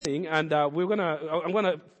And I'm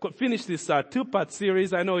gonna finish this two-part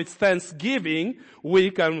series. I know it's Thanksgiving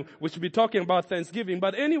week, and we should be talking about Thanksgiving.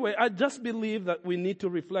 But anyway, I just believe that we need to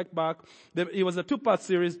reflect back. It was a two-part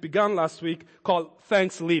series began last week called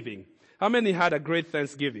Thanksgiving. How many had a great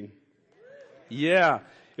Thanksgiving? Yeah,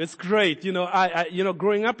 it's great. You know,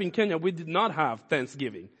 growing up in Kenya, we did not have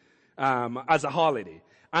Thanksgiving as a holiday.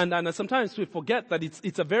 And sometimes we forget that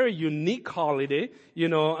it's a very unique holiday. You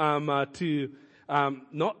know,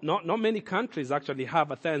 not many countries actually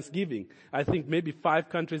have a Thanksgiving. I think maybe 5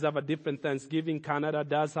 countries have a different Thanksgiving. Canada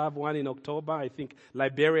does have one in October. I think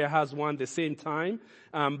Liberia has one the same time.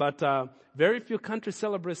 But very few countries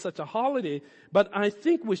celebrate such a holiday. But I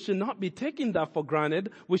think we should not be taking that for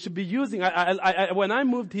granted. We should be using, when I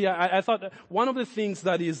moved here, I thought one of the things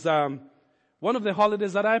that is, one of the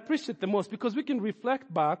holidays that I appreciate the most, because we can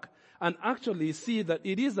reflect back and actually see that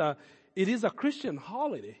it is a Christian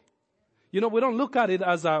holiday. You know, we don't look at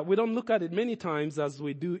it many times as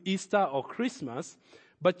we do Easter or Christmas.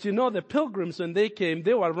 But you know, the pilgrims, when they came,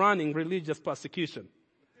 they were running religious persecution.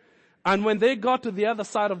 And when they got to the other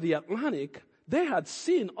side of the Atlantic, they had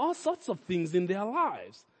seen all sorts of things in their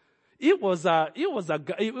lives. It was a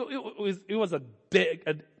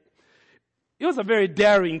very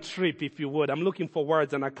daring trip, if you would. I'm looking for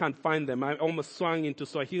words and I can't find them. I almost swung into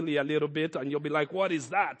Swahili a little bit, and you'll be like, what is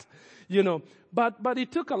that? You know, but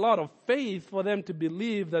it took a lot of faith for them to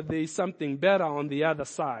believe that there is something better on the other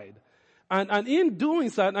side. And in doing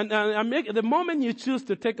so, the moment you choose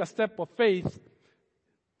to take a step of faith,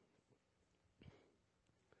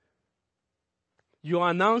 you're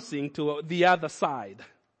announcing to the other side.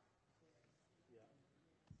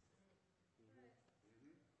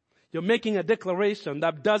 You're making a declaration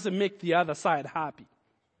that doesn't make the other side happy.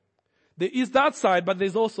 There is that side, but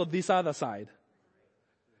there's also this other side.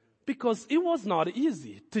 Because it was not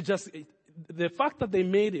easy to the fact that they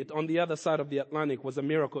made it on the other side of the Atlantic was a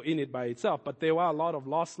miracle in it by itself, but there were a lot of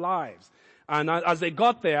lost lives. And as they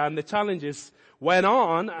got there and the challenges went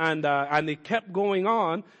on and it kept going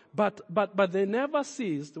on, but they never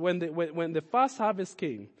ceased when the first harvest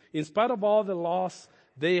came. In spite of all the loss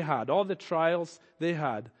they had, all the trials they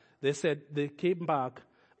had, they said they came back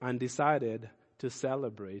and decided to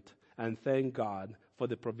celebrate and thank God for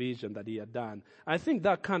the provision that He had done. I think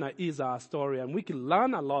that kind of is our story, and we can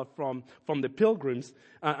learn a lot from the pilgrims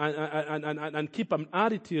and keep an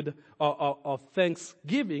attitude of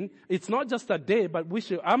thanksgiving. It's not just a day, but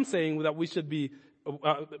I'm saying that we should be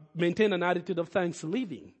maintain an attitude of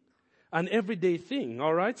thanksgiving. An everyday thing,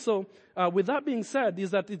 all right? So with that being said,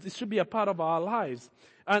 is that it should be a part of our lives.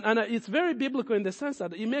 And it's very biblical in the sense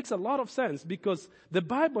that it makes a lot of sense, because the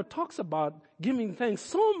Bible talks about giving thanks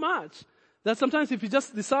so much that sometimes if you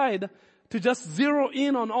just decide to just zero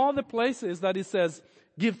in on all the places that it says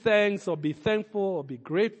give thanks or be thankful or be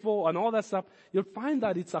grateful and all that stuff, you'll find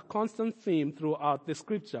that it's a constant theme throughout the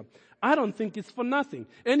scripture. I don't think it's for nothing.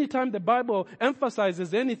 Anytime the Bible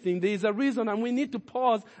emphasizes anything, there is a reason, and we need to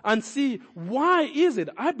pause and see, why is it?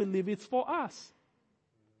 I believe it's for us,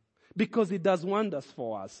 because it does wonders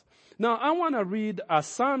for us. Now, I want to read a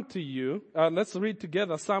psalm to you. Let's read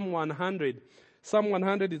together Psalm 100. Psalm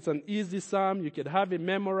 100 is an easy psalm. You could have it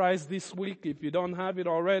memorized this week if you don't have it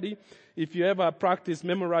already. If you ever practice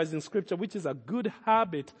memorizing scripture, which is a good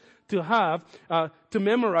habit to have, to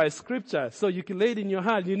memorize scripture, so you can lay it in your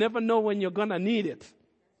hand. You never know when you're gonna need it.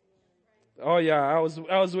 Oh yeah, I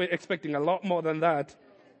was expecting a lot more than that.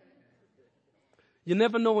 You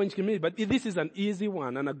never know when you can need it, but this is an easy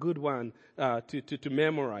one and a good one to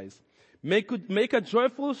memorize. Make a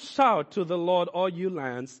joyful shout to the Lord, all you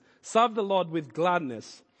lands. Serve the Lord with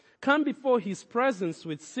gladness. Come before His presence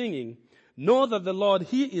with singing. Know that the Lord,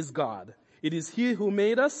 He is God. It is He who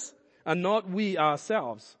made us, and not we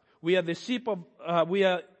ourselves. We are the sheep of, we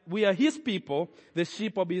are His people, the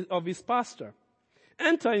sheep of His pasture.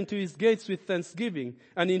 Enter into His gates with thanksgiving,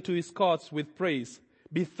 and into His courts with praise.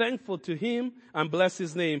 Be thankful to Him and bless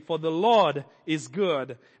His name, for the Lord is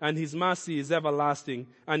good, and His mercy is everlasting,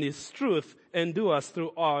 and His truth endures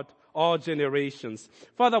throughout all generations.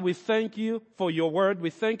 Father, we thank You for Your word. We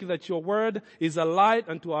thank You that Your word is a light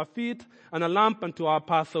unto our feet and a lamp unto our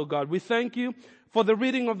path, O God. We thank You for the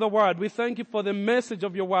reading of the word. We thank You for the message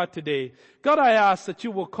of Your word today. God, I ask that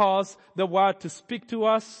You will cause the word to speak to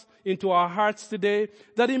us into our hearts today,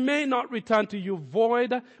 that it may not return to You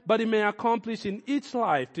void, but it may accomplish in each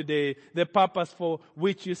life today the purpose for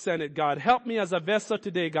which You sent it, God. Help me as a vessel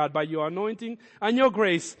today, God, by Your anointing and Your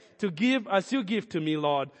grace to give as You give to me,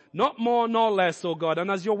 Lord. Not more nor less, O God.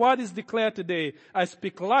 And as Your word is declared today, I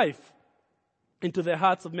speak life into the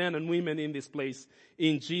hearts of men and women in this place.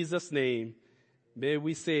 In Jesus' name, may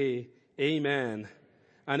we say amen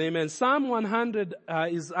And amen. Psalm 100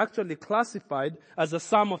 is actually classified as a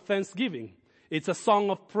psalm of thanksgiving. It's a song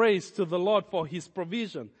of praise to the Lord for His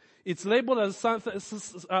provision. It's labeled as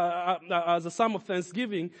a psalm of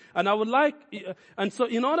thanksgiving. And I would like, and so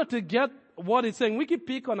in order to get what it's saying, we can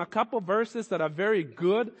pick on a couple verses that are very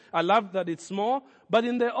good. I love that it's small. But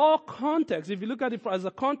in the all context, if you look at it as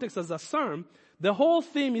a context, as a psalm, the whole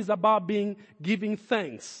theme is about giving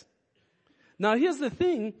thanks. Now here's the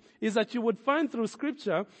thing, is that you would find through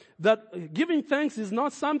scripture that giving thanks is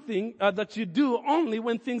not something that you do only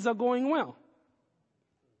when things are going well.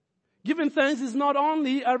 Giving thanks is not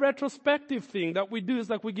only a retrospective thing that we do, it's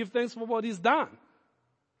like we give thanks for what is done.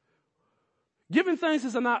 Giving thanks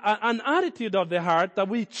is an attitude of the heart that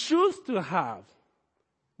we choose to have.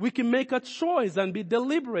 We can make a choice and be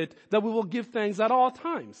deliberate that we will give thanks at all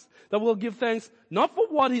times. That we'll give thanks not for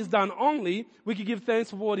what He's done only, we could give thanks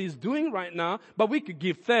for what He's doing right now, but we could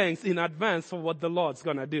give thanks in advance for what the Lord's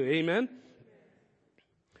gonna do. Amen?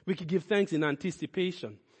 We could give thanks in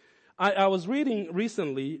anticipation. I was reading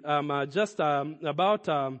recently, I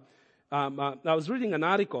was reading an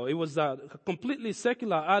article. It was a completely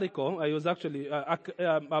secular article. It was actually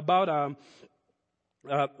about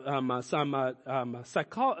I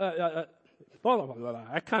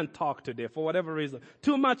can't talk today for whatever reason.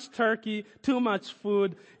 Too much turkey, too much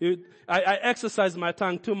food. I exercise my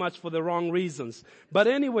tongue too much for the wrong reasons. But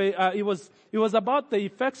anyway, it was about the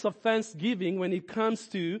effects of Thanksgiving when it comes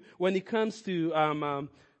to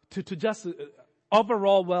just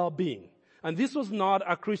overall well-being. And this was not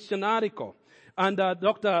a Christian article. And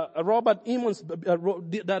Dr. Robert Emmons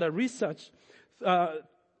did a research of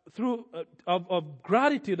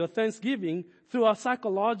gratitude or thanksgiving through a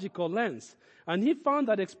psychological lens. And he found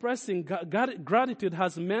that expressing gratitude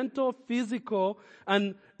has mental, physical,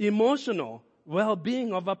 and emotional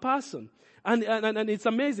well-being of a person. And it's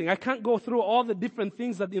amazing. I can't go through all the different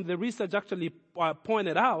things that in the research actually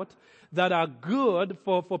pointed out that are good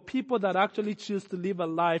for people that actually choose to live a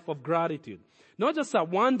life of gratitude. Not just a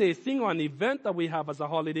one-day thing or an event that we have as a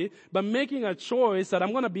holiday, but making a choice that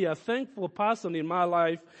I'm going to be a thankful person in my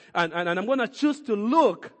life and I'm going to choose to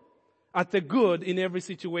look at the good in every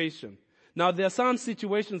situation. Now, there are some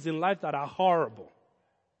situations in life that are horrible.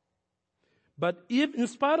 But if, in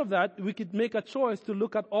spite of that, we could make a choice to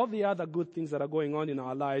look at all the other good things that are going on in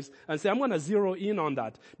our lives and say, I'm going to zero in on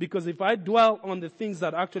that. Because if I dwell on the things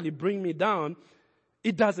that actually bring me down,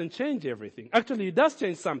 it doesn't change everything. Actually, it does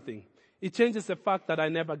change something. It changes the fact that I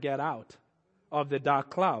never get out of the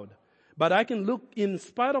dark cloud. But I can look, in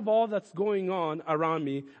spite of all that's going on around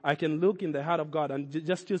me, I can look in the heart of God and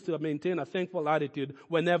just choose to maintain a thankful attitude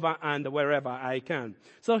whenever and wherever I can.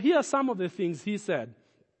 So here are some of the things he said.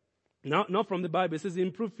 Not from the Bible. It says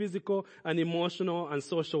improve physical and emotional and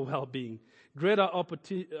social well-being. Greater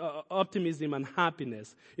optimism and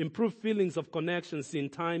happiness. Improve feelings of connections in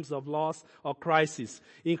times of loss or crisis.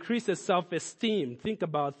 Increases self-esteem. Think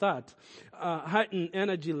about that. Heighten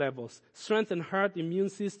energy levels. Strengthen heart immune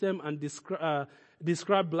system and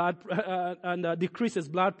decreases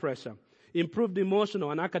blood pressure. Improved emotional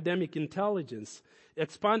and academic intelligence.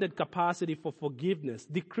 Expanded capacity for forgiveness,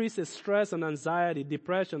 decreases stress and anxiety,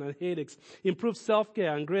 depression and headaches, improves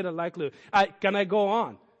self-care and greater likelihood. Can I go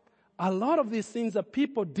on? A lot of these things that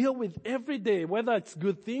people deal with every day, whether it's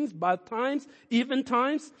good things, bad times, even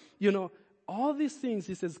times, all these things,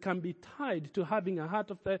 he says, can be tied to having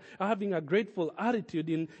having a grateful attitude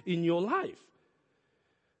in your life.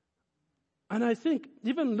 And I think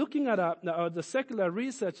even looking at the secular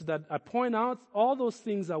research that I point out, all those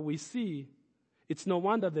things that we see, it's no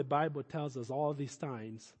wonder the Bible tells us all these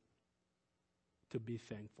times to be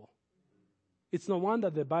thankful. It's no wonder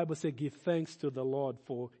the Bible says give thanks to the Lord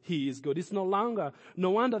for He is good. It's no wonder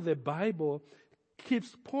the Bible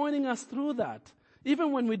keeps pointing us through that.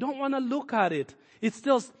 Even when we don't want to look at it, it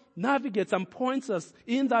still navigates and points us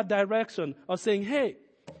in that direction of saying, hey,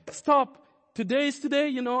 stop. Today is today,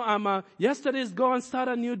 yesterday is gone, start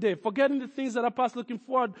a new day. Forgetting the things that are past, looking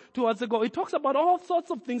forward towards the goal. It talks about all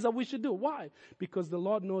sorts of things that we should do. Why? Because the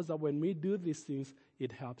Lord knows that when we do these things,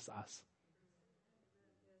 it helps us.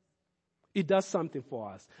 It does something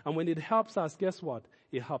for us. And when it helps us, guess what?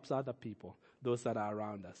 It helps other people, those that are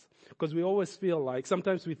around us. Because we always feel like,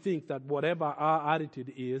 sometimes we think that whatever our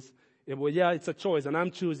attitude is, it's a choice, and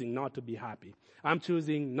I'm choosing not to be happy. I'm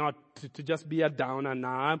choosing not to just be a downer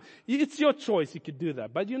now. It's your choice, you could do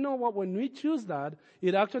that. But you know what? When we choose that,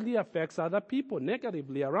 it actually affects other people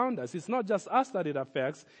negatively around us. It's not just us that it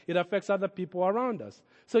affects other people around us.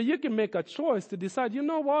 So you can make a choice to decide, you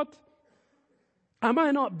know what? I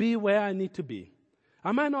might not be where I need to be.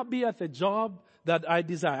 I might not be at the job that I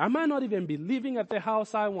desire. I might not even be living at the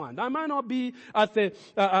house I want. I might not be at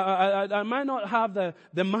I might not have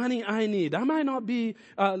the money I need. I might not be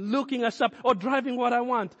looking at shop or driving what I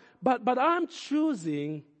want. But I'm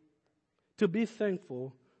choosing to be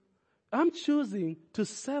thankful. I'm choosing to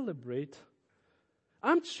celebrate.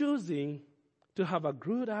 I'm choosing to have a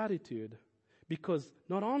good attitude, because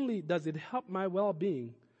not only does it help my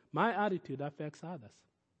well-being, my attitude affects others.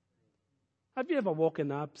 Have you ever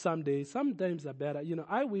woken up some days are better.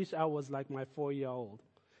 I wish I was like my 4-year-old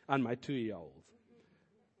and my 2-year-old.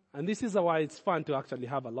 And this is why it's fun to actually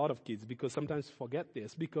have a lot of kids, because sometimes you forget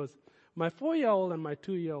this, because my 4-year-old and my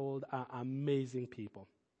 2-year-old are amazing people.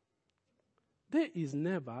 There is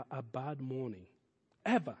never a bad morning.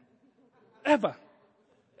 Ever. Ever.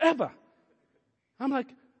 Ever. I'm like,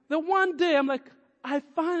 the one day I'm like, I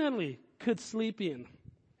finally could sleep in.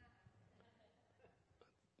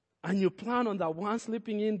 And you plan on that one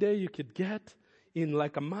sleeping in day you could get in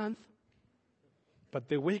like a month. But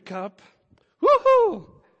they wake up, woohoo!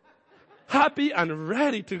 Happy and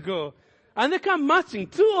ready to go. And they come matching,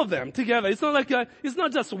 2 of them together. It's not like, it's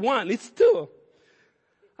not just one, it's 2.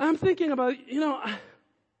 I'm thinking about,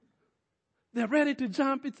 they're ready to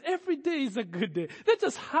jump. It's every day is a good day. They're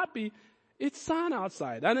just happy. It's sun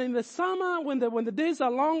outside. And in the summer, when the days are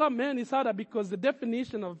longer, man, it's harder, because the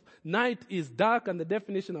definition of night is dark and the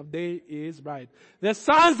definition of day is bright. The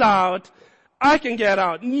sun's out. I can get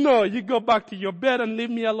out. No, you go back to your bed and leave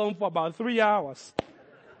me alone for about 3 hours.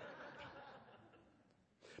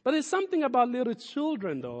 But there's something about little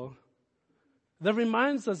children, though, that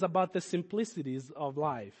reminds us about the simplicities of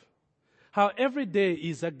life. How every day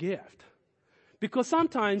is a gift. Because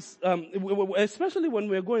sometimes, especially when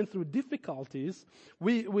we're going through difficulties,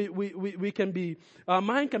 we can be, our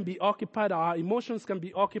mind can be occupied, our emotions can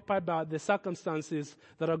be occupied by the circumstances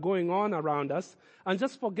that are going on around us, and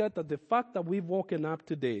just forget that the fact that we've woken up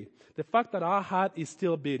today, the fact that our heart is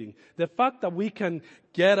still beating, the fact that we can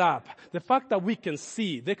get up, the fact that we can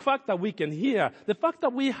see, the fact that we can hear, the fact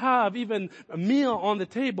that we have even a meal on the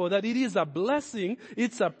table, that it is a blessing,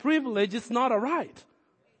 it's a privilege, it's not a right.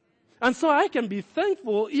 And so I can be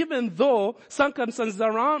thankful even though circumstances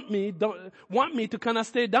around me don't want me to kind of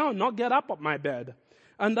stay down, not get up of my bed.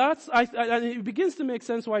 And and it begins to make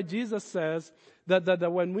sense why Jesus says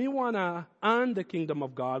that when we want to earn the kingdom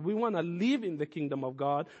of God, we want to live in the kingdom of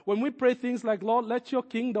God, when we pray things like, Lord, let your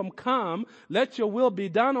kingdom come, let your will be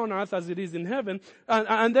done on earth as it is in heaven.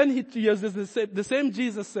 And then he uses the same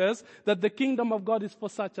Jesus says that the kingdom of God is for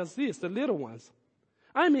such as this, the little ones.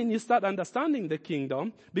 I mean, you start understanding the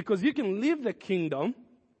kingdom, because you can live the kingdom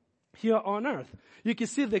here on earth. You can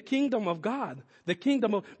see the kingdom of God, the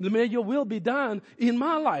kingdom of, may your will be done in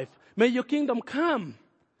my life. May your kingdom come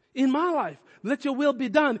in my life. Let your will be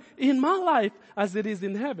done in my life as it is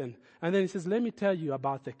in heaven. And then he says, let me tell you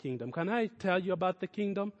about the kingdom. Can I tell you about the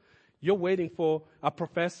kingdom? You're waiting for a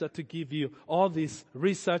professor to give you all this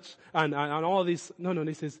research and all this. No,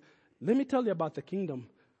 he says, let me tell you about the kingdom.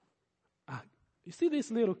 You see these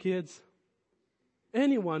little kids?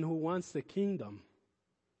 Anyone who wants the kingdom,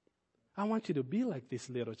 I want you to be like this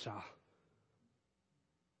little child.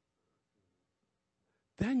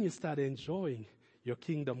 Then you start enjoying your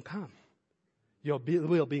kingdom come. Your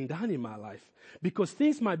will being done in my life. Because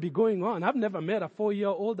things might be going on. I've never met a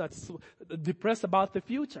 4-year-old that's depressed about the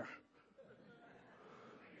future.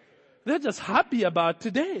 They're just happy about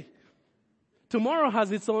today. Tomorrow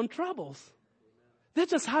has its own troubles. They're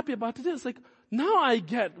just happy about today. It's like, now I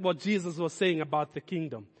get what Jesus was saying about the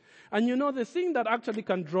kingdom. And the thing that actually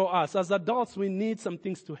can draw us, as adults, we need some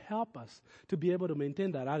things to help us to be able to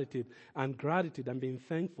maintain that attitude and gratitude and being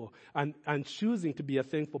thankful and choosing to be a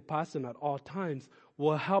thankful person at all times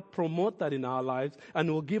will help promote that in our lives and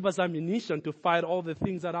will give us ammunition to fight all the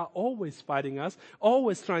things that are always fighting us,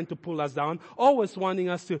 always trying to pull us down, always wanting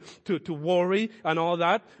us to worry and all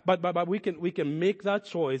that. But we can make that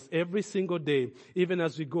choice every single day, even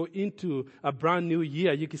as we go into a brand new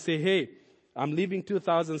year. You can say, hey, I'm leaving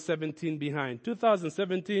 2017 behind.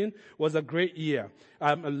 2017 was a great year.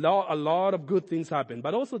 A lot of good things happened.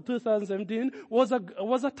 But also 2017 was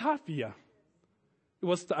a tough year. It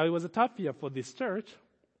was a tough year for this church.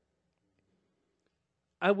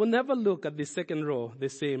 I will never look at the second row the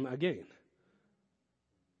same again.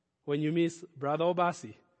 When you miss Brother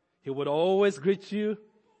Obasi, he would always greet you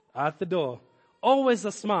at the door. Always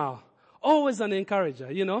a smile. Always an encourager,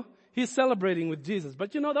 He's celebrating with Jesus.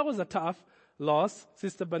 But that was a tough loss.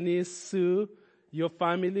 Sister Bernice, Sue, your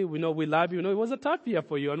family, we know we love you. It was a tough year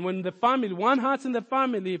for you. And when the family, one hurts in the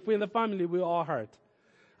family, if we're in the family, we all hurt.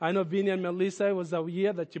 I know Vinny and Melissa, it was a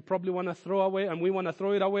year that you probably want to throw away, and we want to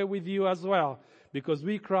throw it away with you as well. because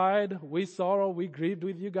we cried, we sorrowed, we grieved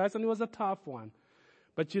with you guys, and it was a tough one.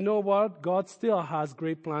 But you know what? God still has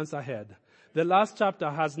great plans ahead. The last chapter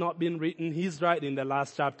has not been written. He's writing the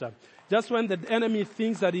last chapter. Just when the enemy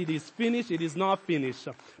thinks that it is finished, it is not finished.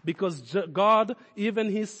 Because God,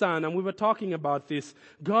 even his son, and we were talking about this,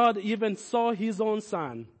 God even saw his own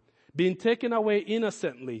son being taken away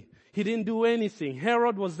innocently. He didn't do anything.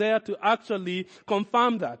 Herod was there to actually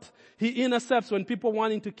confirm that. He intercepts when people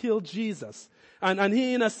wanting to kill Jesus. And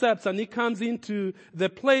he intercepts and he comes into the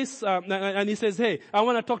place and he says, hey, I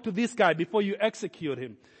want to talk to this guy before you execute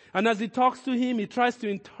him. And as he talks to him, he tries to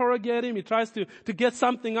interrogate him. He tries to get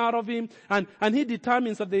something out of him. And he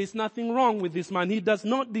determines that there is nothing wrong with this man. He does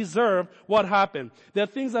not deserve what happened. There are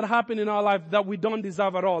things that happen in our life that we don't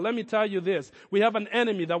deserve at all. Let me tell you this. We have an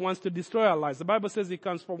enemy that wants to destroy our lives. The Bible says he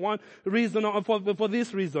comes for one reason, or for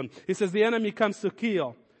this reason. It says the enemy comes to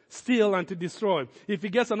kill, steal, and to destroy. If he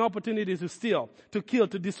gets an opportunity to steal, to kill,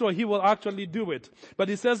 to destroy, he will actually do it. But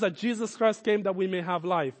he says that Jesus Christ came that we may have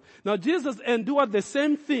life. Now Jesus endured the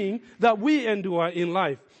same thing that we endure in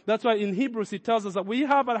life. That's why in Hebrews he tells us that we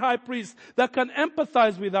have a high priest that can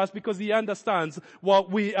empathize with us because he understands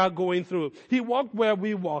what we are going through. He walked where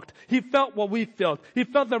we walked. He felt what we felt. He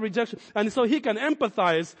felt the rejection. And so he can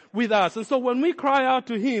empathize with us. And so when we cry out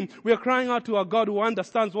to him, we are crying out to a God who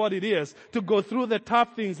understands what it is to go through the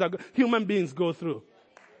tough things that human beings go through.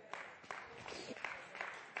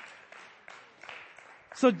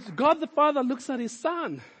 So God the Father looks at his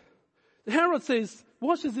son. Herod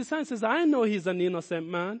washes his hands, says, I know he's an innocent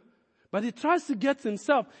man. But he tries to get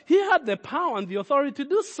himself. He had the power and the authority to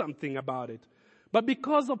do something about it. But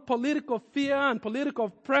because of political fear and political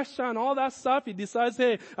pressure and all that stuff, he decides,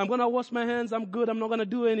 hey, I'm going to wash my hands. I'm good. I'm not going to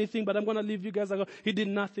do anything, but I'm going to leave you guys. He did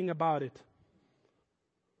nothing about it.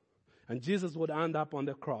 And Jesus would end up on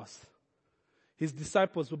the cross. His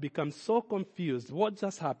disciples would become so confused. What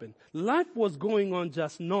just happened? Life was going on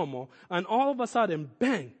just normal. And all of a sudden,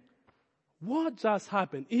 bang. What just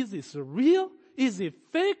happened? Is this real? Is it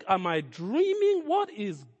fake? Am I dreaming? What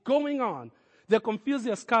is going on? They're confused.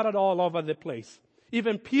 They're scattered all over the place.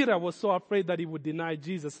 Even Peter was so afraid that he would deny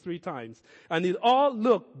Jesus 3 times. And it all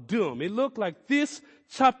looked doomed. It looked like this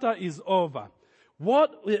chapter is over.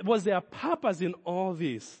 What was their purpose in all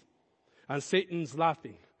this? And Satan's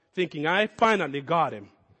laughing, thinking, I finally got him.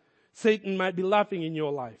 Satan might be laughing in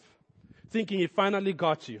your life, thinking he finally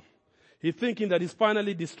got you. He's thinking that he's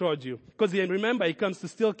finally destroyed you. Because remember, he comes to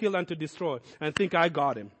steal, kill, and to destroy. And think, I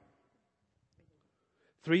got him.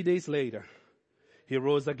 3 days later, he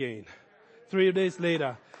rose again. 3 days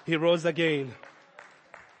later, he rose again.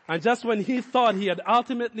 And just when he thought he had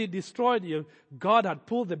ultimately destroyed you, God had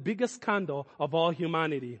pulled the biggest candle of all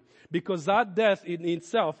humanity. Because that death in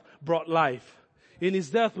itself brought life. In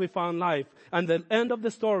his death we found life. And the end of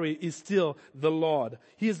the story is still the Lord.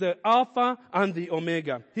 He's the Alpha and the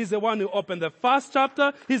Omega. He's the one who opened the first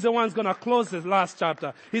chapter. He's the one who's going to close the last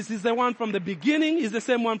chapter. He's the one from the beginning. He's the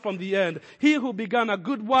same one from the end. He who began a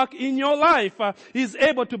good work in your life is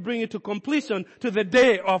able to bring it to completion to the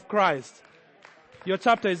day of Christ. Your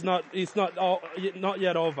chapter is not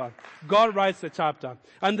yet over. God writes the chapter.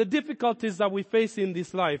 And the difficulties that we face in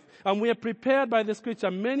this life, and we are prepared by the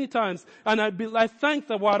scripture many times, and I thank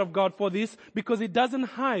the word of God for this, because it doesn't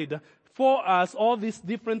hide for us all these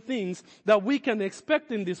different things that we can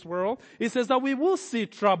expect in this world. It says that we will see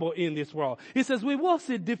trouble in this world. It says we will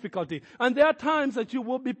see difficulty. And there are times that you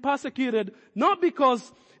will be persecuted, only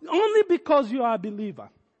because you are a believer.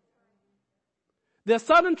 There are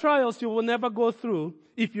certain trials you will never go through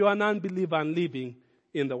if you are an unbeliever and living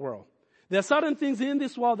in the world. There are certain things in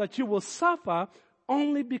this world that you will suffer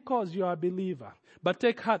only because you are a believer. But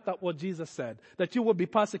take heart that what Jesus said, that you will be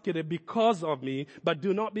persecuted because of me, but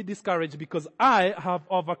do not be discouraged because I have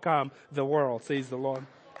overcome the world, says the Lord.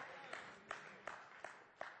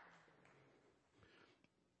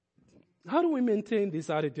 How do we maintain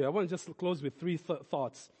this attitude? I want to just close with 3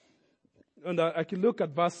 thoughts. And I can look at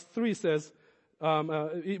verse 3 says,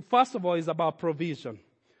 first of all, is about provision.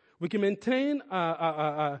 We can maintain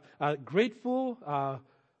a grateful,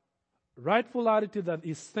 rightful attitude that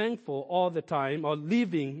is thankful all the time, or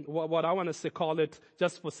living, what I want to call it,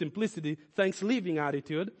 just for simplicity, thanks-living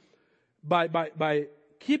attitude, by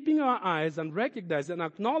keeping our eyes and recognizing and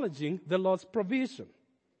acknowledging the Lord's provision.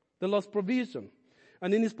 The Lord's provision.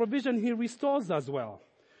 And in His provision, He restores us well.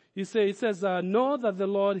 It says, know that the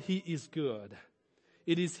Lord, He is good.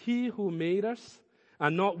 It is He who made us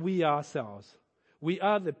and not we ourselves. We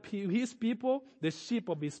are His people, the sheep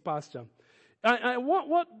of His pasture.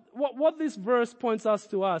 What this verse points us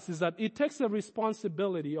to us is that it takes the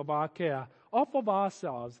responsibility of our care off of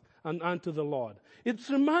ourselves and unto the Lord. It's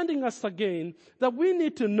reminding us again that we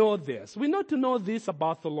need to know this. We need to know this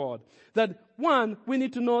about the Lord. That one, we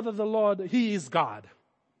need to know that the Lord, He is God.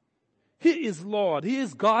 He is Lord. He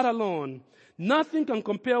is God alone. Nothing can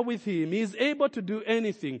compare with Him. He is able to do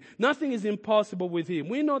anything. Nothing is impossible with Him.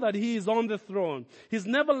 We know that He is on the throne. He's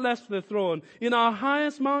never left the throne. In our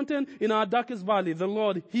highest mountain, in our darkest valley, the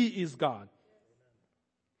Lord, He is God.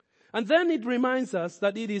 And then it reminds us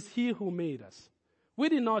that it is He who made us. We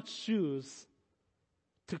did not choose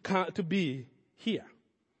to be here.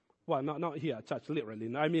 Well, not here, church,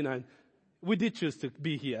 literally. I mean, we did choose to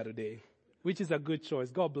be here today, which is a good choice.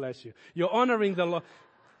 God bless you. You're honoring the Lord.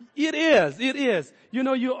 It is. You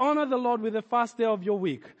know, you honor the Lord with the first day of your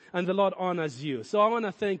week, and the Lord honors you. So I want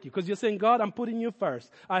to thank you, because you're saying, God, I'm putting you first.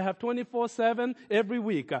 I have 24/7 every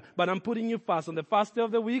week, but I'm putting you first. On the first day of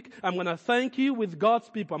the week, I'm going to thank you with God's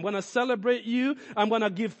people. I'm going to celebrate you. I'm going to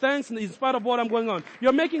give thanks in spite of what I'm going on.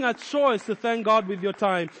 You're making a choice to thank God with your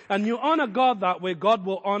time, and you honor God that way. God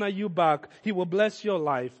will honor you back. He will bless your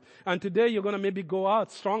life. And today you're going to maybe go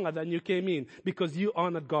out stronger than you came in, because you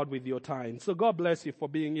honored God with your time. So God bless you for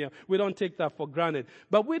being here. We don't take that for granted.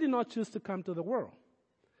 But we did not choose to come to the world.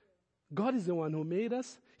 God is the one who made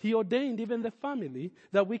us. He ordained even the family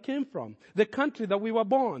that we came from, the country that we were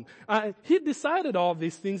born. He decided all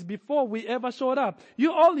these things before we ever showed up.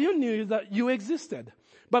 All you knew is that you existed.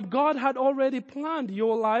 But God had already planned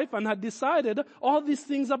your life and had decided all these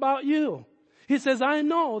things about you. He says, I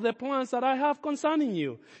know the plans that I have concerning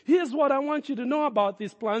you. Here's what I want you to know about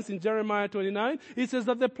these plans in Jeremiah 29. He says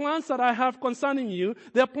that the plans that I have concerning you,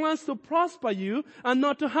 they're plans to prosper you and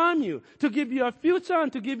not to harm you, to give you a future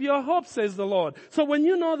and to give you a hope, says the Lord. So when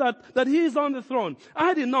you know that He is on the throne,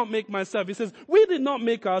 I did not make myself. He says, we did not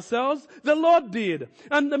make ourselves. The Lord did.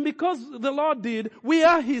 And because the Lord did, we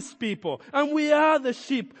are His people and we are the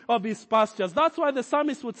sheep of His pastures. That's why the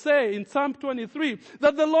psalmist would say in Psalm 23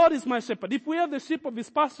 that the Lord is my shepherd. If we are the sheep of His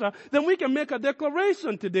pasture, then we can make a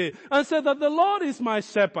declaration today and say that the Lord is my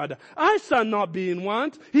shepherd. I shall not be in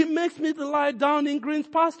want. He makes me to lie down in green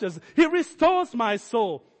pastures. He restores my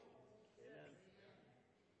soul.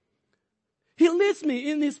 He leads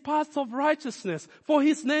me in His paths of righteousness for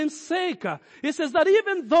His name's sake. He says that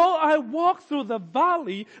even though I walk through the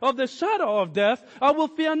valley of the shadow of death, I will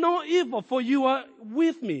fear no evil, for you are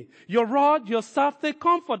with me. Your rod, your staff, they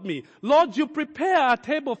comfort me. Lord, you prepare a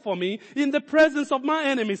table for me in the presence of my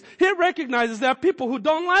enemies. He recognizes there are people who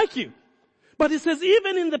don't like you. But He says,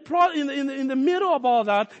 even in the middle of all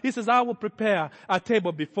that, He says, I will prepare a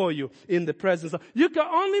table before you in the presence of. You can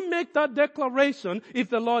only make that declaration if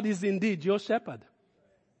the Lord is indeed your shepherd.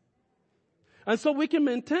 And so we can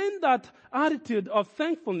maintain that attitude of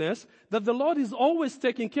thankfulness that the Lord is always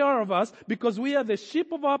taking care of us, because we are the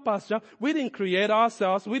sheep of our pasture. We didn't create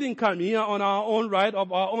ourselves. We didn't come here on our own right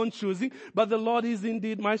of our own choosing, but the Lord is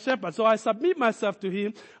indeed my shepherd. So I submit myself to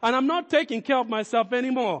Him, and I'm not taking care of myself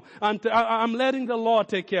anymore. I'm letting the Lord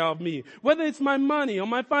take care of me. Whether it's my money or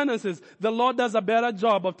my finances, the Lord does a better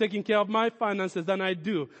job of taking care of my finances than I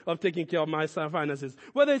do of taking care of my finances.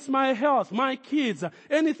 Whether it's my health, my kids,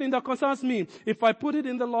 anything that concerns me, if I put it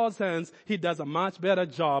in the Lord's hands, He does a much better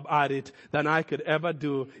job at it than I could ever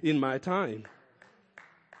do in my time.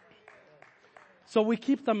 So we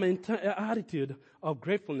keep the attitude of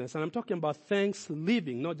gratefulness. And I'm talking about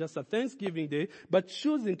thanksgiving, not just a Thanksgiving day, but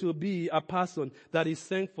choosing to be a person that is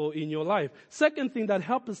thankful in your life. Second thing that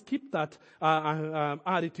helps us keep that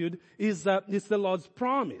attitude is the Lord's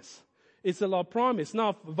promise. It's the Lord's promise.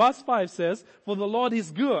 Now, verse 5 says, for the Lord is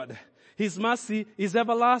good. His mercy is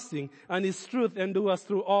everlasting, and His truth endures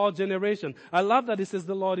through all generations. I love that it says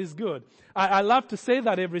the Lord is good. I love to say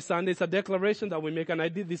that every Sunday. It's a declaration that we make, and I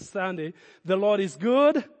did this Sunday. The Lord is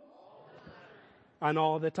good and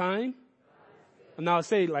all the time. And now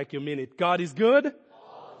say it like you mean it. God is good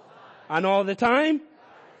and all the time.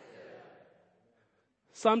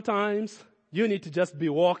 Sometimes you need to just be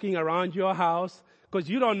walking around your house, because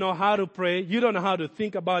you don't know how to pray. You don't know how to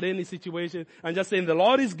think about any situation. And just saying the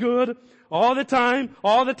Lord is good all the time.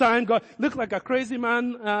 God, look like a crazy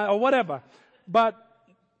man or whatever. But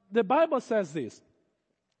the Bible says this,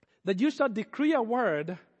 that you shall decree a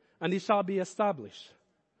word and it shall be established.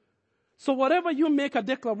 So whatever you make a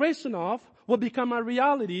declaration of will become a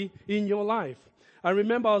reality in your life. I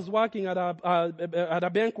remember I was working at a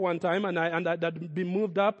bank one time, and I'd been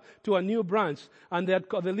moved up to a new branch, and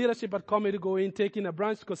the leadership had called me to go in, take in a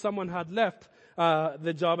branch because someone had left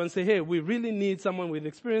the job and say, hey, we really need someone with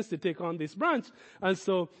experience to take on this branch. And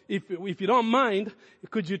so if you don't mind,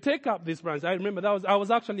 could you take up this branch? I remember I was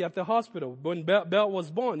actually at the hospital when Belle was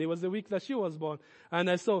born. It was the week that she was born. And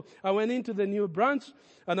I went into the new branch,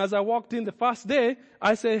 and as I walked in the first day,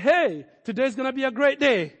 I said, hey, today's going to be a great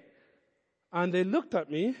day. And they looked at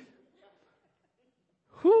me.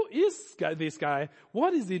 Who is this guy?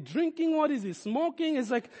 What is he drinking? What is he smoking?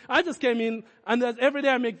 It's like, I just came in, and every day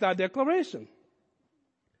I make that declaration.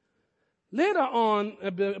 Later on,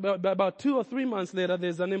 about 2 or 3 months later,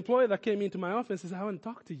 there's an employee that came into my office and said, I want to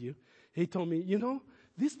talk to you. He told me,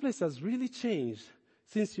 this place has really changed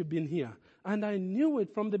since you've been here. And I knew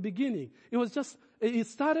it from the beginning. It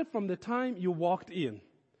started from the time you walked in.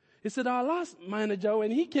 He said, our last manager,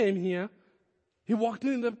 when he came here, he walked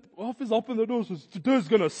in the office, opened the door, and said, today's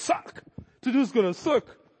gonna suck. Today's gonna suck.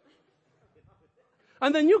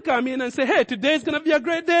 And then you come in and say, hey, today's gonna be a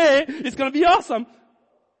great day. It's gonna be awesome.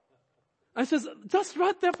 I says, just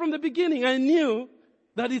right there from the beginning, I knew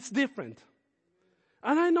that it's different.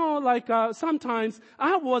 And I know, sometimes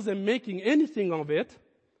I wasn't making anything of it.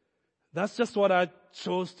 That's just what I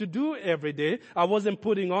chose to do every day. I wasn't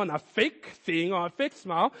putting on a fake thing or a fake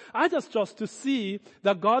smile. I just chose to see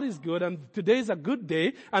that God is good and today's a good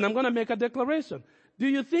day and I'm going to make a declaration. Do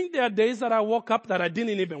you think there are days that I woke up that I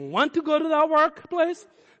didn't even want to go to that workplace?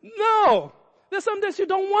 No. There's some days you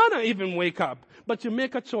don't want to even wake up, but you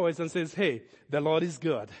make a choice and says, hey, the Lord is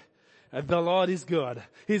good. The Lord is good.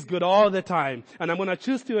 He's good all the time. And I'm going to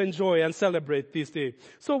choose to enjoy and celebrate this day.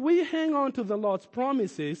 So we hang on to the Lord's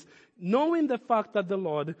promises, knowing the fact that the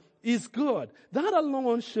Lord is good. That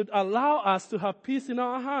alone should allow us to have peace in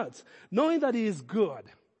our hearts, knowing that He is good.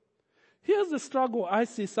 Here's the struggle I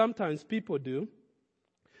see sometimes people do,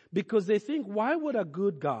 because they think, why would a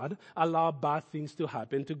good God allow bad things to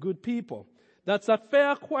happen to good people? That's a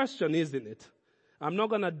fair question, isn't it? I'm not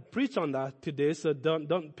going to preach on that today, so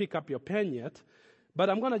don't pick up your pen yet.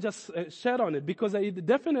 But I'm going to just share on it because it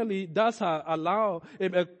definitely does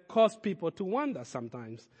cause people to wonder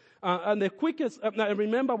sometimes. And the quickest, I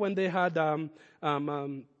remember when they had, there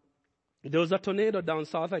was a tornado down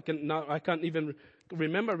south. I can't even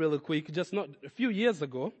remember really quick, just not a few years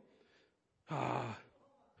ago.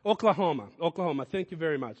 Oklahoma. Thank you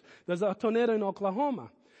very much. There's a tornado in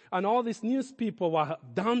Oklahoma. And all these news people were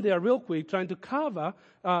down there real quick trying to cover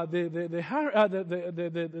the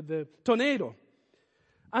tornado.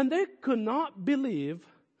 And they could not believe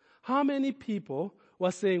how many people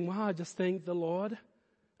were saying, wow, I just thank the Lord.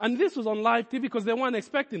 And this was on live TV because they weren't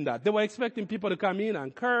expecting that. They were expecting people to come in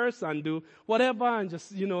and curse and do whatever and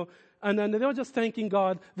just, and then they were just thanking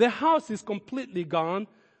God. Their house is completely gone.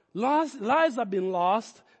 Lives have been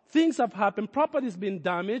lost. Things have happened. Property's been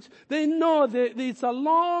damaged. They know that it's a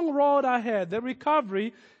long road ahead. The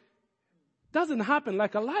recovery doesn't happen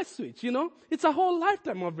like a light switch, It's a whole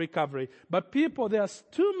lifetime of recovery. But there's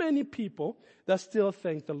too many people that still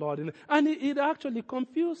thank the Lord. And it actually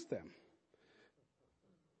confused them.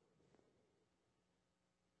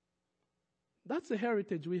 That's the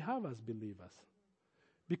heritage we have as believers.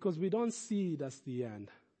 Because we don't see it as the end.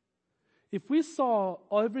 If we saw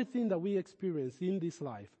everything that we experience in this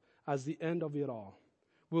life as the end of it all,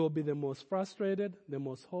 we will be the most frustrated, the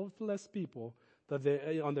most hopeless people that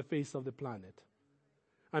they on the face of the planet.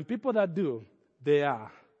 And people that do, they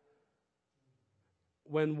are.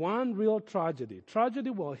 When one real tragedy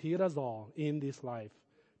will hit us all in this life,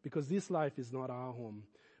 because this life is not our home.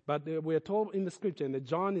 But we're told in the scripture, in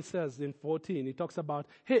John it says in 14, it talks about,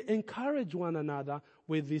 hey, encourage one another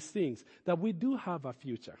with these things, that we do have a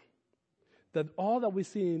future. That all that we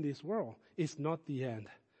see in this world is not the end.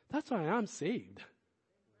 That's why I'm saved.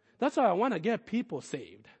 That's why I want to get people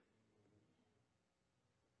saved.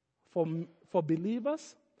 For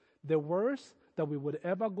believers, the worst that we would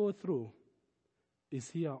ever go through is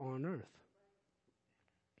here on earth.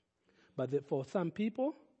 But for some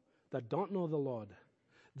people that don't know the Lord,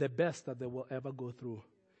 the best that they will ever go through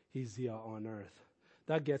is here on earth.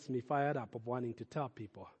 That gets me fired up of wanting to tell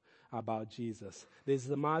people about Jesus. There's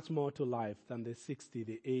much more to life than the 60,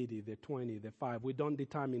 the 80, the 20, the 5. We don't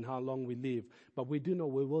determine how long we live, but we do know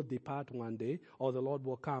we will depart one day, or the Lord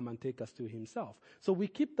will come and take us to Himself. So we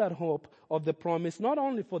keep that hope of the promise, not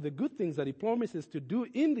only for the good things that He promises to do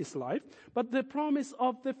in this life, but the promise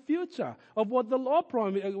of the future, of what the Lord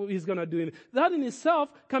is going to do. That in itself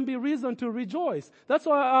can be reason to rejoice. That's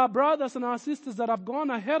why our brothers and our sisters that have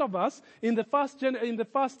gone ahead of us in the first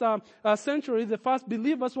century, the first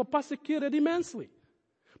believers were persecuted immensely.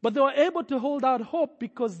 But they were able to hold out hope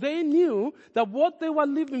because they knew that what they were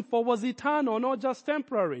living for was eternal, not just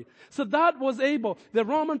temporary. So that was able, the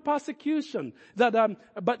Roman persecution,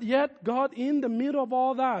 but yet God in the middle of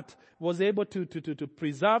all that was able to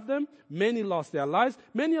preserve them. Many lost their lives.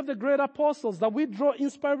 Many of the great apostles that we draw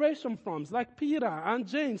inspiration from, like Peter and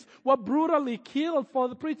James, were brutally killed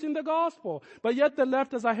for preaching the gospel. But yet they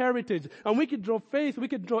left as a heritage. And we could draw faith, we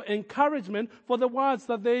could draw encouragement for the words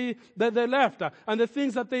that they left and the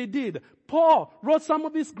things that they did. Paul wrote some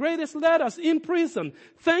of his greatest letters in prison,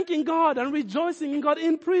 thanking God and rejoicing in God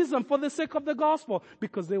in prison for the sake of the gospel,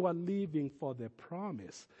 because they were living for the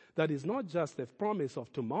promise. That is not just the promise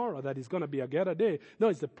of tomorrow, that is going to be a better day. No,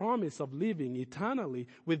 it's the promise of living eternally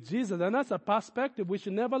with Jesus. And that's a perspective we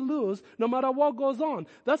should never lose, no matter what goes on.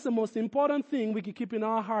 That's the most important thing we can keep in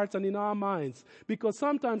our hearts and in our minds. Because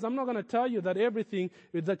sometimes I'm not going to tell you that everything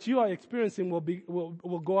that you are experiencing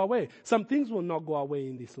will go away. Some things will not go away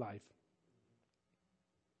in this life.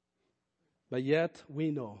 But yet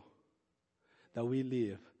we know that we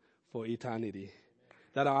live for eternity.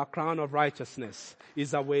 That our crown of righteousness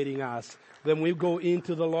is awaiting us. When we go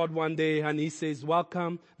into the Lord one day and He says,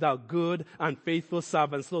 welcome thou good and faithful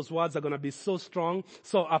servants. Those words are going to be so strong,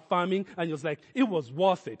 so affirming. And you're like, it was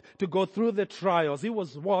worth it to go through the trials. It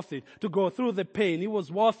was worth it to go through the pain. It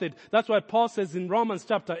was worth it. That's why Paul says in Romans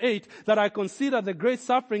chapter 8 that I consider the great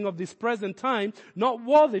suffering of this present time not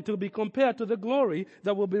worthy to be compared to the glory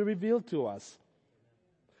that will be revealed to us.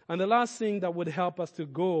 And the last thing that would help us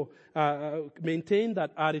to maintain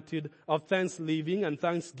that attitude of thanksgiving and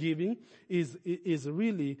thanksgiving is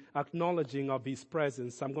really acknowledging of His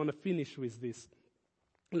presence. I'm going to finish with this.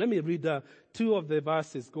 Let me read two of the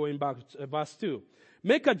verses going back, verse 2.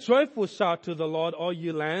 Make a joyful shout to the Lord, all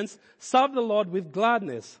you lands. Serve the Lord with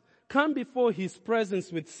gladness. Come before His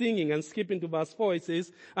presence with singing. And skipping to verse 4, it says,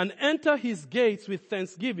 and enter His gates with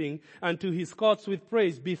thanksgiving and to His courts with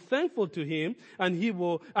praise. Be thankful to Him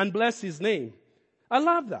and bless His name. I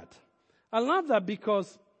love that. I love that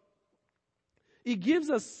because it gives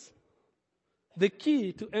us the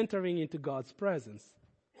key to entering into God's presence.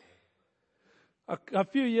 A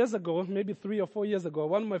few years ago, maybe 3 or 4 years ago,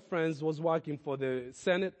 one of my friends was working for the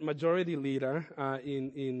Senate Majority Leader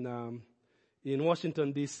in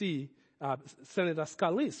Washington, D.C., Senator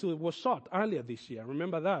Scalise, who was shot earlier this year.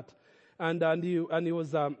 Remember that?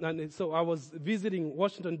 So I was visiting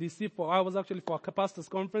Washington, D.C. I was actually for a pastor's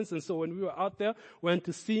conference, and so when we were out there, went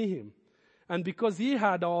to see him. And because he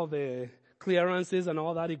had all the clearances and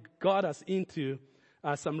all that, it got us into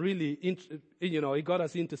some really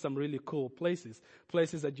cool places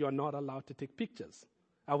that you are not allowed to take pictures.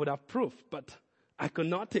 I would have proof, but I could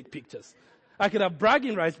not take pictures. I could have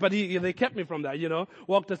bragging rights, but they kept me from that,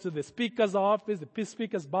 Walked us to the speaker's office, the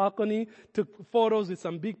speaker's balcony, took photos with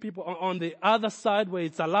some big people on the other side where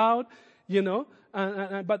it's allowed,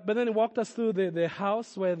 But then he walked us through the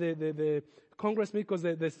house where the Congress meet, because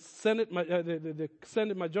the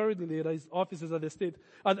Senate Majority Leader, his offices at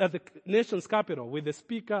the nation's capital with the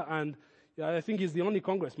speaker, and I think he's the only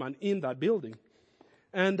congressman in that building.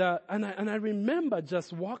 And I remember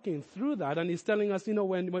just walking through that, and he's telling us,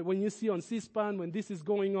 when you see on C-SPAN, when this is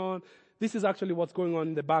going on, this is actually what's going on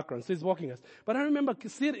in the background. So he's walking us. But I remember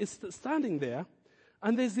standing there,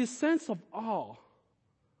 and there's this sense of awe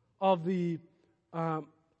of you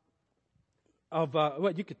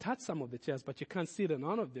could touch some of the chairs, but you can't sit in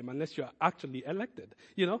none of them unless you're actually elected.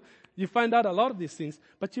 You find out a lot of these things,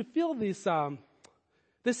 but you feel this,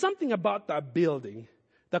 there's something about that building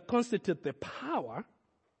that constitutes the power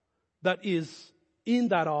that is in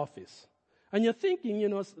that office. And you're thinking,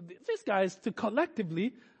 these guys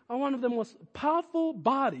collectively are one of the most powerful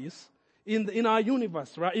bodies in our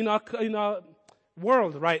universe, right? In our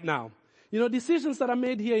world right now. Decisions that are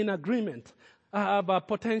made here in agreement have a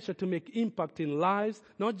potential to make impact in lives,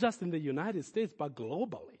 not just in the United States, but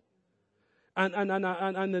globally. And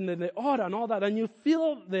the order and all that, and you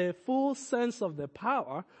feel the full sense of the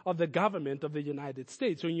power of the government of the United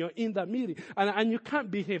States when you're in that meeting, and you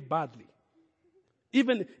can't behave badly.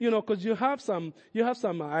 Even, because you have some,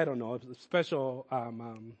 I don't know, special,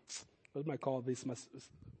 what do I call this?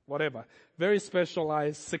 Whatever. Very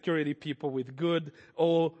specialized security people with good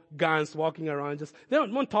old guns walking around. They're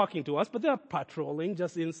not talking to us, but they're patrolling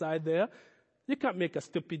just inside there. You can't make a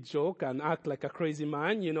stupid joke and act like a crazy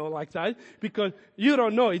man, like that, because you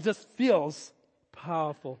don't know. It just feels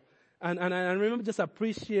powerful. And I remember just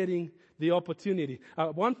appreciating the opportunity.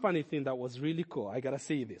 One funny thing that was really cool, I gotta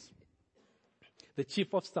say this. The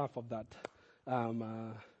chief of staff of that,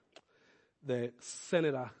 the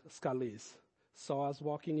Senator Scalise, saw us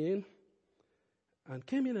walking in and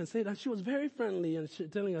came in and said, and she was very friendly and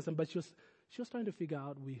telling us, but She was trying to figure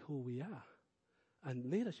out who we are. And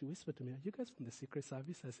later she whispered to me, "Are you guys from the Secret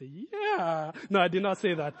Service?" I said, "Yeah." No, I did not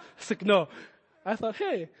say that. I said, "No." I thought,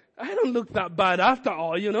 hey, I don't look that bad after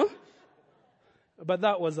all, But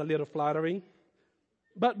that was a little flattering.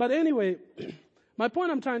 But anyway, my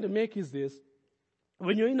point I'm trying to make is this.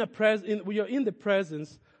 When you're in the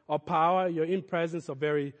presence of power, you're in presence of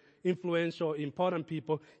very influential, important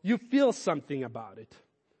people, you feel something about it.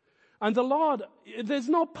 And the Lord, there's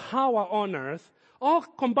no power on earth. All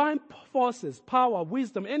combined forces, power,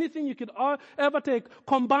 wisdom, anything you could ever take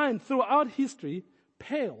combined throughout history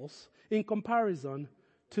pales in comparison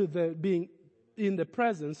to being in the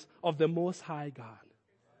presence of the Most High God.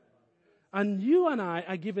 And you and I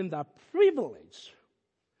are given that privilege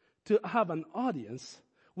to have an audience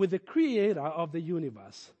with the Creator of the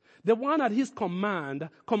universe. The one at His command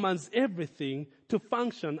commands everything to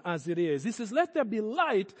function as it is. He says, "Let there be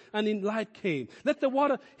light," and in light came. Let the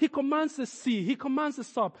water, He commands the sea, He commands the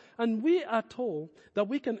storm. And we are told that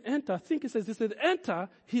we can enter, I think He said, enter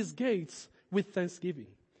His gates with thanksgiving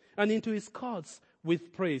and into His courts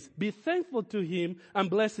with praise. Be thankful to Him and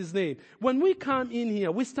bless His name. When we come in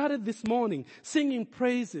here, we started this morning singing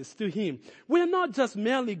praises to Him. We're not just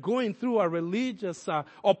merely going through a religious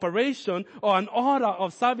operation or an order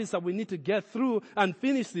of service that we need to get through and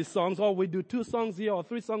finish these songs, or we do 2 songs here or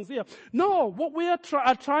 3 songs here. No, what we are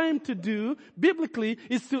trying to do biblically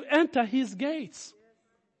is to enter His gates.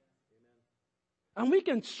 And we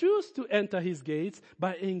can choose to enter His gates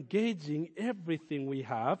by engaging everything we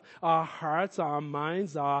have, our hearts, our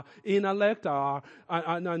minds, our intellect,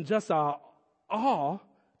 and just our awe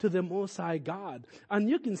to the Most High God. And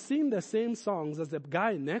you can sing the same songs as the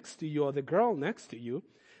guy next to you or the girl next to you,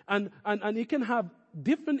 and it can have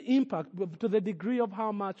different impact to the degree of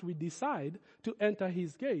how much we decide to enter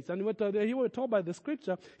His gates. And you were told by the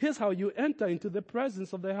Scripture, here's how you enter into the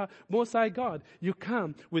presence of the Most High God. You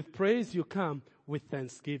come with praise, you come with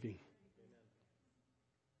thanksgiving.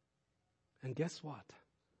 And guess what?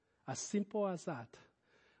 As simple as that,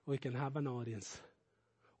 we can have an audience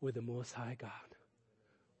with the Most High God.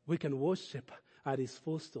 We can worship at His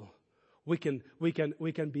footstool. We can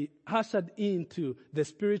be ushered into the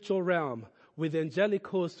spiritual realm with angelic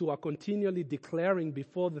hosts who are continually declaring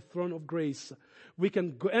before the throne of grace. We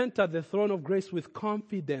can enter the throne of grace with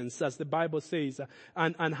confidence, as the Bible says,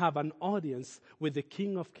 and have an audience with the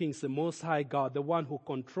King of Kings, the Most High God, the one who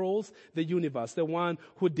controls the universe, the one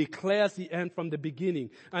who declares the end from the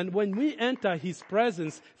beginning. And when we enter His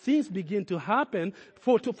presence, things begin to happen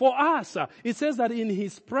for us. It says that in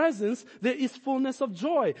His presence, there is fullness of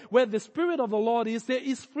joy. Where the Spirit of the Lord is, there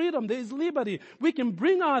is freedom, there is liberty. We can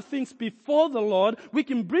bring our things before the Lord. We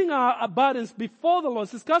can bring our burdens before the Lord.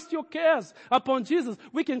 It says, cast your cares upon Jesus.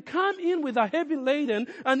 We can come in with a heavy laden,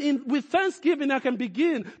 and with thanksgiving I can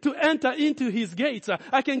begin to enter into His gates.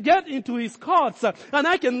 I can get into His courts, and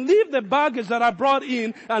I can leave the baggage that I brought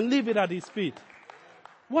in and leave it at His feet.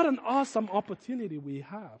 What an awesome opportunity we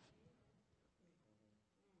have,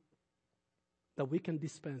 that we can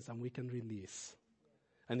dispense and we can release.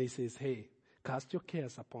 And He says, hey, cast your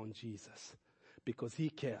cares upon Jesus, because He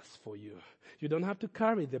cares for you. You don't have to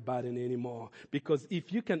carry the burden anymore, because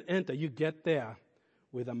if you can enter, you get there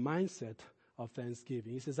with a mindset of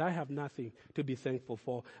thanksgiving. He says, I have nothing to be thankful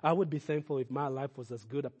for. I would be thankful if my life was as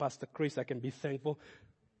good as Pastor Chris. I can be thankful.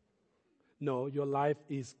 No, your life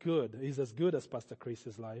is good. It's as good as Pastor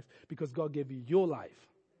Chris's life, because God gave you your life.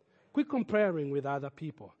 Quit comparing with other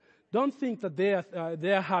people. Don't think that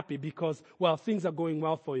they're happy because, well, things are going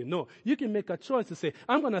well for you. No, you can make a choice to say,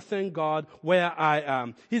 I'm going to thank God where I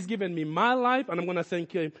am. He's given me my life, and I'm going to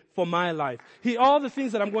thank Him for my life. All the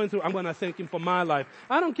things that I'm going through, I'm going to thank Him for my life.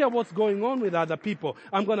 I don't care what's going on with other people.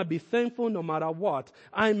 I'm going to be thankful no matter what.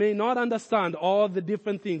 I may not understand all the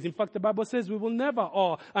different things. In fact, the Bible says we will never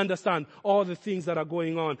all understand all the things that are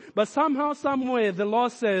going on. But somehow, some way, the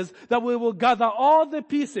Lord says that we will gather all the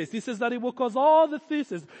pieces. He says that He will cause all the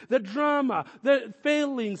pieces, the drama, the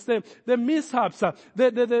failings, the mishaps,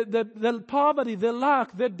 the poverty, the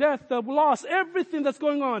lack, the death, the loss, everything that's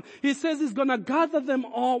going on. He says He's going to gather them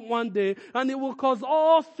all one day, and He will cause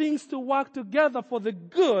all things to work together for the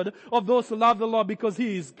good of those who love the Lord, because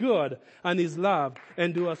He is good and His love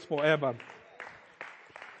endures forever.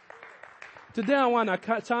 Today I want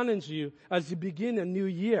to challenge you as you begin a new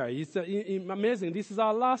year. It's amazing. This is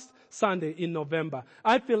our last Sunday in November.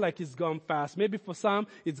 I feel like it's gone fast. Maybe for some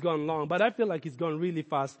it's gone long, but I feel like it's gone really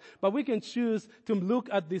fast. But we can choose to look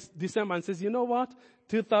at this December and say, you know what?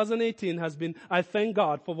 2018 has been, I thank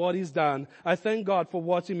God for what He's done. I thank God for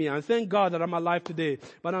watching me. I thank God that I'm alive today.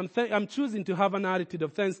 But I'm choosing to have an attitude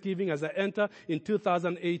of thanksgiving as I enter in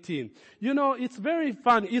 2018. You know, it's very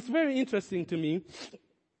fun. It's very interesting to me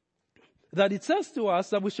that it says to us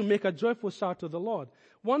that we should make a joyful shout to the Lord.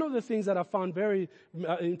 One of the things that I found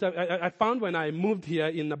I found when I moved here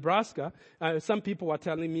in Nebraska, some people were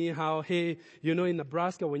telling me how, hey, you know, in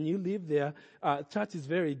Nebraska, when you live there, church is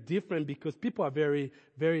very different because people are very,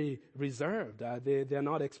 very reserved. They're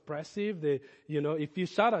not expressive. If you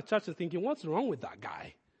shout at church, you're thinking, what's wrong with that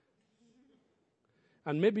guy?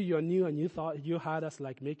 And maybe you're new and you thought you had us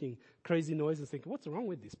like making crazy noises, thinking, what's wrong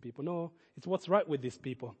with these people? No, it's what's right with these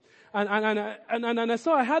people. And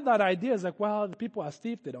so I had that idea. It's like, well, the people are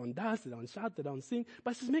stiff, they don't dance, they don't shout, they don't sing.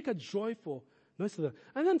 But just make a joyful noise to them.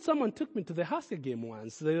 And then someone took me to the Husker game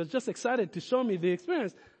once. They were just excited to show me the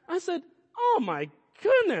experience. I said, oh my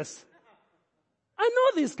goodness. I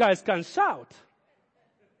know these guys can shout.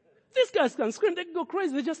 These guys can scream, they can go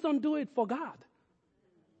crazy. They just don't do it for God.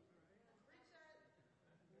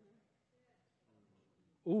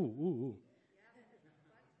 Ooh.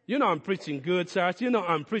 You know I'm preaching good, church. You know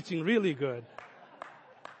I'm preaching really good.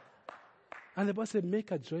 And the boy said,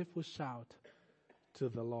 make a joyful shout to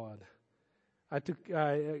the Lord. I took,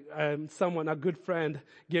 a good friend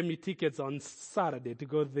gave me tickets on Saturday to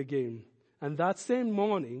go to the game. And that same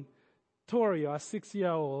morning, Tori, our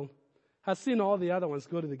 6-year-old, has seen all the other ones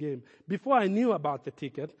go to the game. Before I knew about the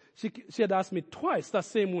ticket, she had asked me twice that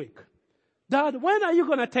same week, Dad, when are you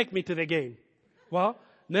going to take me to the game? Well,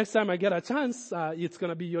 next time I get a chance, it's going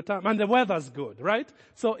to be your time. And the weather's good, right?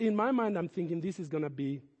 So in my mind, I'm thinking this is going to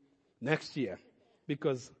be next year.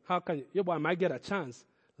 Because I might get a chance.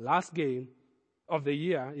 Last game of the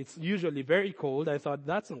year, it's usually very cold. I thought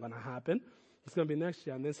that's not going to happen. It's going to be next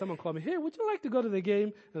year. And then someone called me, hey, would you like to go to the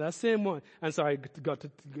game? And that same one. And so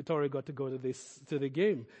Tori got to go to the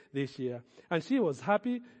game this year. And she was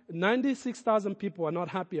happy. 96,000 people were not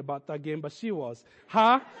happy about that game, but she was.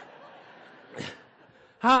 Her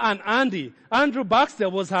and Andy. Andrew Baxter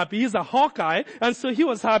was happy. He's a Hawkeye, and so he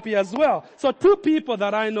was happy as well. So 2 people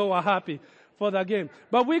that I know are happy for that game.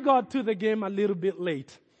 But we got to the game a little bit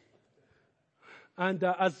late. And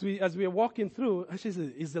as we were walking through, and she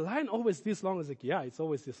said, is the line always this long? I was like, yeah, it's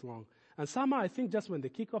always this long. And somehow I think just when the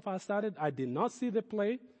kickoff had started, I did not see the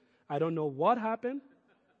play. I don't know what happened,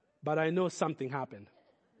 but I know something happened.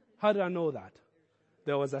 How did I know that?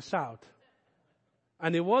 There was a shout.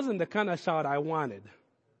 And it wasn't the kind of shout I wanted.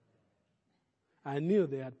 I knew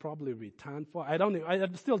they had probably returned for. I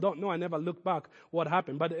still don't know. I never looked back what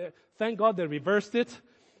happened. But thank God they reversed it.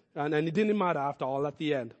 And it didn't matter after all at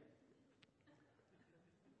the end.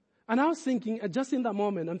 And I was thinking, just in that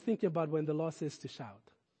moment, I'm thinking about when the Lord says to shout.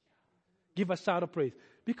 Give a shout of praise.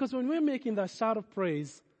 Because when we're making that shout of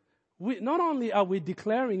praise, not only are we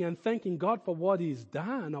declaring and thanking God for what He's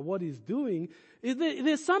done or what He's doing,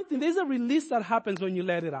 there's a release that happens when you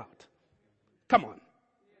let it out. Come on.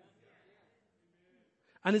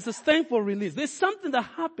 And it's a thankful release. There's something that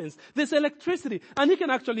happens. There's electricity. And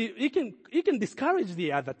it can discourage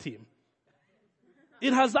the other team.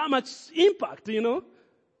 It has that much impact,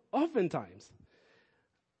 oftentimes.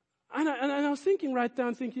 And I was thinking right there,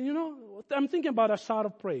 I'm thinking about a shout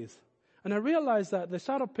of praise. And I realized that the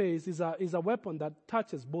shout of praise is a weapon that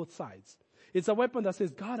touches both sides. It's a weapon that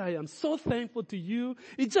says, God, I am so thankful to you.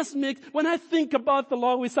 It just makes, when I think about the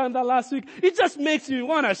Lord, we sang that last week, it just makes me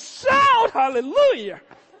want to shout, hallelujah.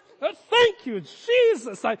 Thank you,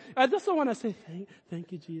 Jesus. I just don't want to say,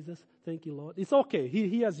 thank you, Jesus. Thank you, Lord. It's okay. He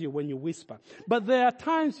hears you when you whisper. But there are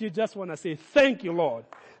times you just want to say, thank you, Lord.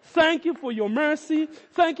 Thank you for your mercy.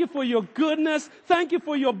 Thank you for your goodness. Thank you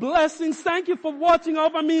for your blessings. Thank you for watching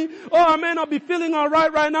over me. Oh, I may not be feeling all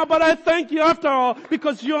right now, but I thank you after all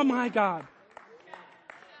because you're my God.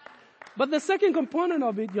 But the second component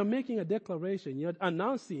of it, you're making a declaration. You're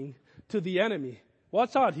announcing to the enemy,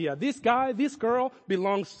 watch out here. This guy, this girl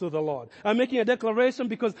belongs to the Lord. I'm making a declaration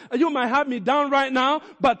because you might have me down right now,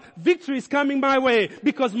 but victory is coming my way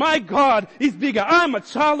because my God is bigger. I'm a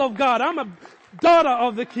child of God. I'm a daughter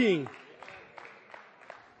of the King.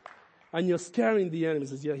 And you're scaring the enemy.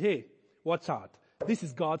 Says, hey, watch out. This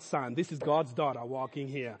is God's son. This is God's daughter walking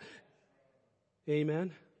here.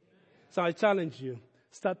 Amen. So I challenge you.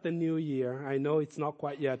 Start the new year. I know it's not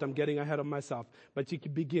quite yet. I'm getting ahead of myself. But you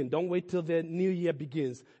can begin. Don't wait till the new year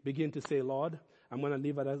begins. Begin to say, Lord, I'm going to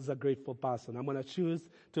live as a grateful person. I'm going to choose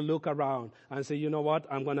to look around and say, you know what?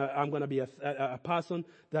 I'm going to be a person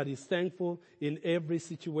that is thankful in every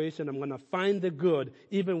situation. I'm going to find the good,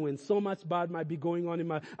 even when so much bad might be going on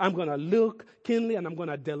I'm going to look keenly and I'm going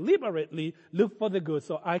to deliberately look for the good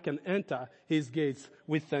so I can enter his gates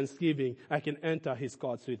with thanksgiving. I can enter his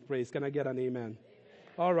courts with praise. Can I get an amen?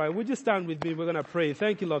 All right, would you stand with me? We're going to pray.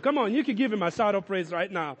 Thank you, Lord. Come on, you can give him a shout of praise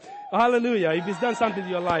right now. Hallelujah. If he's done something in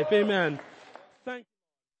your life. Amen. Thank